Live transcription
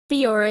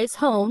Fiora is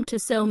home to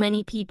so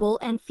many people,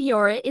 and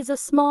Fiora is a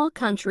small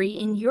country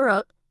in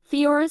Europe.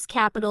 Fiora's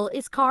capital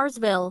is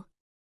Carsville.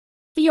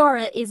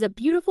 Fiora is a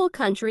beautiful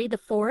country. The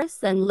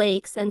forests and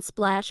lakes and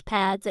splash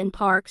pads and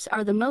parks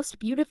are the most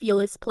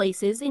beautifulest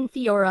places in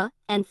Fiora,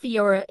 and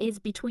Fiora is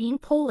between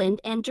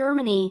Poland and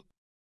Germany.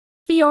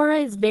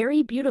 Fiora is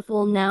very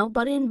beautiful now,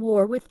 but in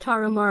war with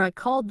Tarahumara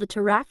called the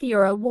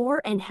Tarafiora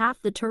War, and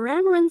half the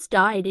Taramarans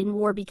died in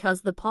war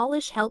because the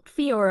Polish helped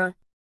Fiora.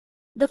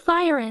 The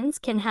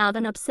Fiorans can have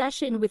an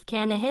obsession with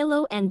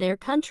Kanahalo and their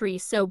country,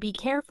 so be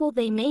careful,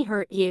 they may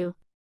hurt you.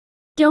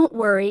 Don't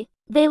worry,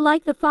 they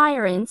like the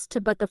Fiorans too,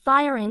 but the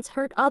Fiorans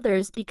hurt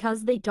others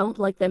because they don't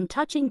like them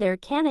touching their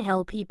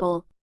Kanahel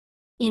people.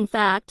 In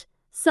fact,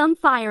 some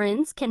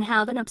Fiorans can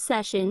have an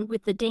obsession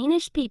with the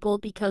Danish people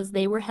because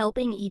they were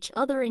helping each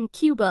other in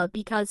Cuba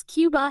because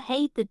Cuba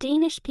hate the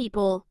Danish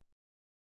people.